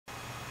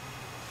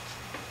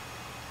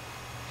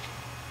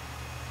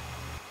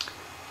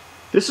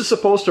This is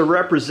supposed to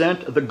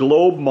represent the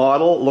globe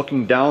model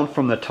looking down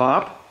from the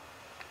top.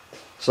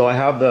 So I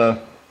have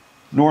the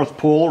North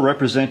Pole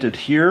represented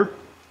here,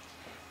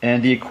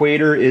 and the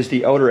equator is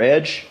the outer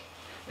edge,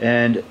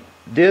 and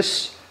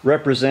this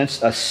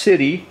represents a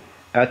city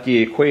at the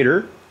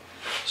equator.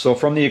 So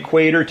from the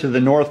equator to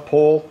the North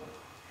Pole,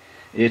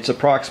 it's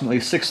approximately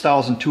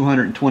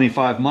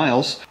 6,225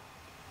 miles.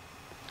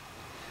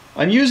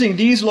 I'm using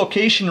these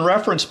location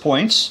reference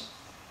points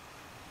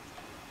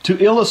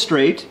to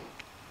illustrate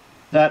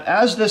that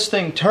as this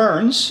thing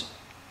turns,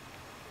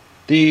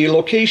 the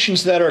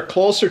locations that are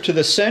closer to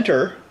the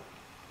center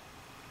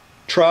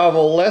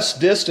travel less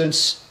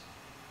distance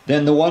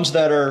than the ones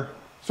that are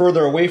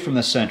further away from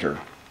the center.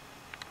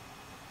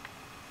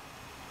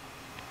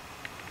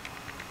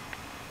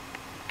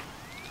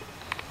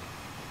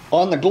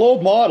 On the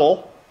globe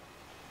model,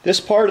 this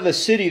part of the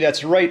city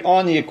that's right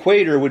on the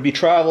equator would be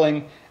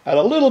traveling at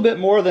a little bit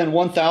more than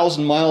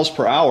 1,000 miles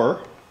per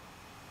hour,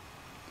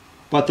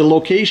 but the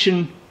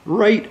location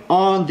right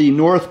on the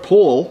North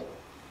Pole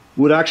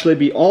would actually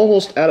be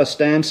almost at a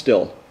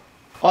standstill.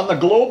 On the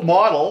globe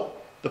model,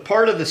 the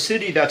part of the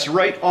city that's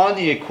right on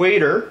the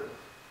equator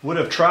would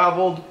have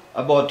traveled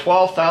about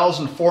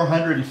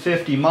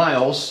 12,450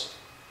 miles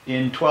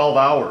in 12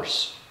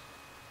 hours.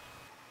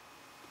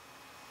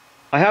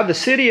 I have the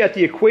city at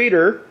the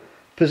equator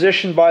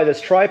positioned by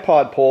this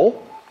tripod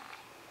pole,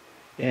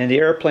 and the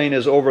airplane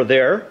is over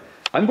there.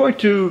 I'm going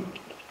to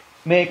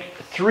make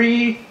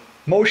 3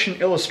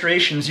 motion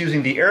illustrations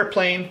using the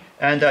airplane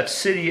and that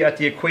city at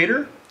the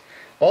equator.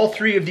 All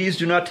 3 of these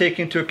do not take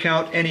into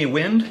account any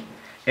wind,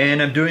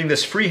 and I'm doing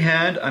this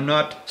freehand. I'm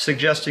not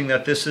suggesting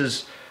that this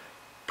is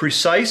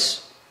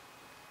precise.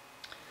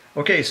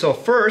 Okay, so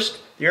first,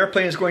 the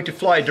airplane is going to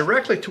fly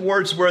directly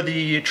towards where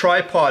the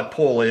tripod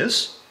pole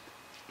is.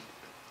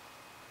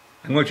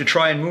 I'm going to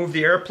try and move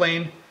the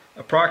airplane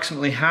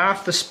approximately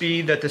half the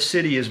speed that the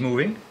city is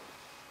moving,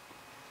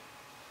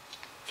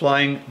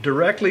 flying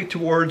directly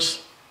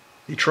towards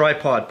the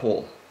tripod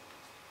pole.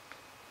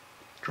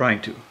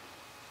 Trying to.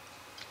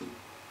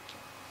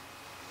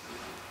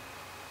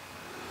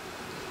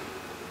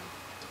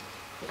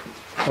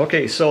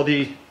 Okay, so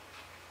the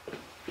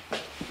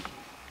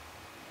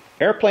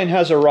airplane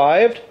has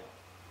arrived,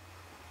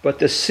 but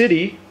the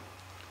city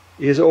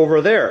is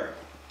over there.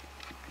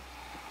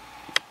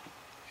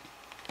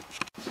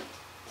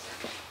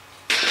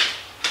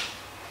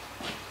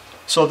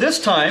 So this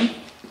time,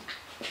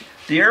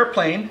 the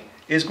airplane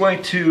is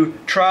going to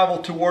travel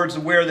towards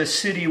where the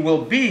city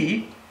will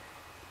be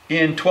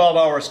in 12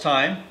 hours'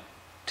 time,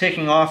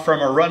 taking off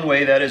from a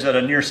runway that is at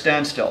a near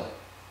standstill.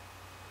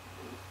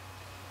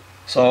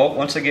 So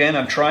once again,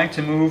 I'm trying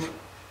to move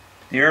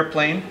the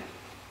airplane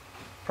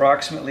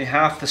approximately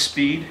half the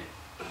speed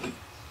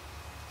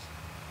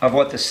of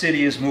what the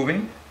city is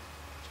moving.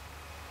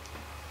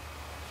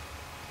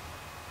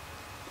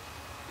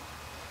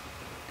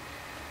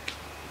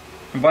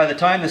 And by the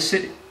time the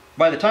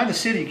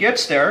city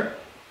gets there,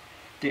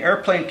 the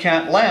airplane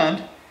can't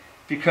land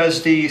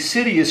because the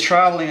city is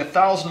traveling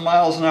 1,000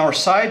 miles an hour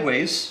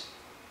sideways,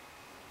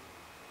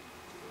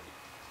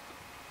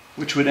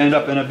 which would end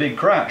up in a big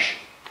crash.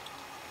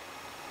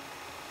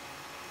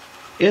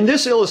 In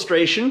this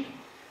illustration,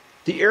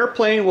 the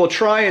airplane will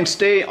try and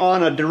stay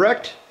on a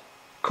direct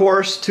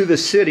course to the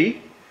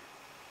city.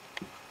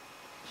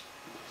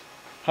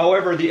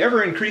 However, the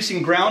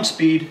ever-increasing ground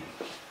speed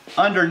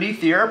underneath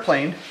the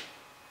airplane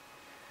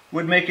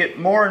would make it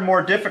more and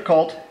more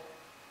difficult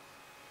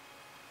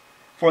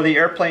for the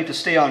airplane to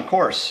stay on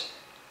course.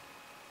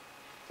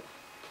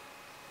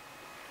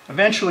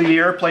 Eventually, the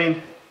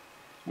airplane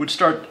would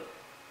start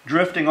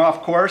drifting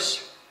off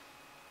course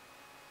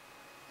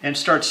and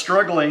start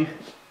struggling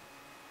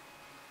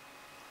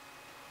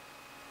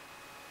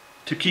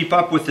to keep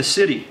up with the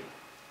city.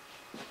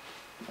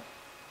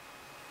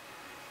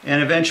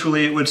 And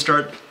eventually it would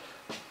start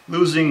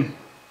losing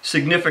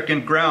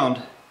significant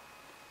ground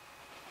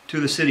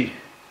to the city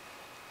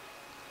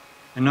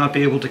and not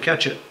be able to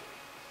catch it.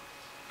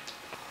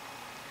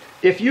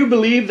 If you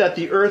believe that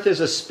the Earth is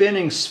a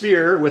spinning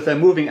sphere with a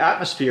moving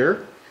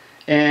atmosphere,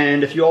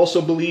 and if you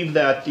also believe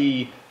that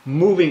the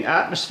moving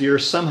atmosphere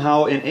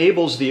somehow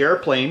enables the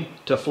airplane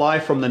to fly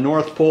from the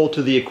North Pole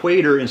to the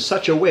equator in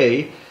such a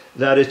way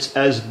that it's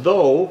as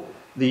though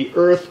the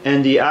Earth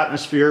and the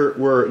atmosphere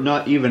were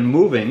not even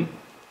moving,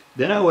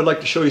 then I would like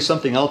to show you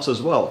something else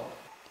as well.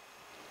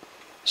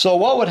 So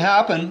what would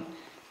happen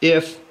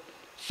if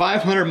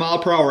 500 mile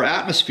per hour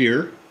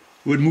atmosphere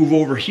would move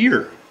over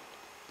here?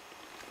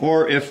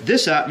 Or if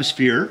this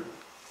atmosphere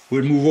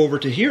would move over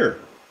to here?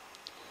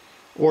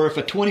 Or if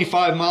a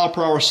 25 mile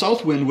per hour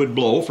south wind would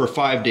blow for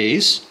 5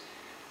 days,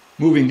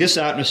 moving this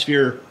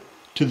atmosphere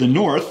to the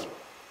north,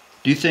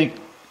 do you think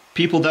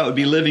people that would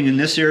be living in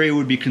this area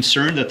would be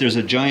concerned that there's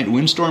a giant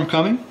windstorm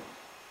coming?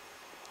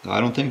 I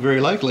don't think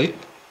very likely.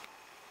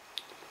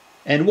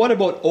 And what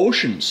about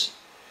oceans?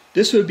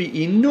 This would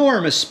be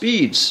enormous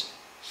speeds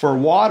for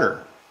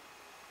water.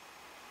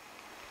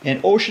 And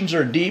oceans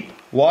are deep,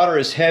 water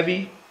is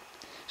heavy.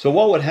 So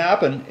what would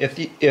happen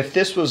if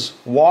this was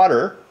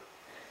water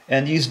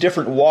and these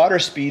different water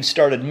speeds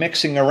started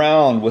mixing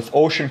around with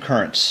ocean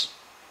currents,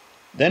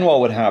 then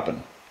what would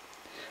happen?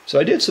 So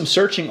I did some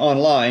searching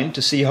online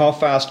to see how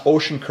fast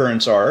ocean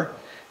currents are,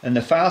 and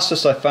the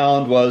fastest I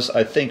found was,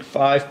 I think,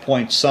 5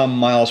 point some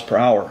miles per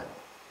hour.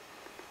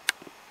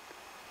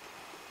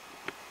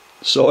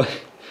 So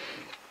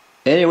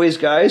anyways,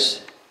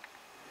 guys,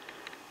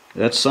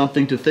 that's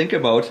something to think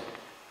about.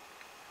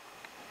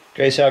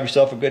 Guys, have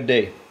yourself a good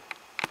day.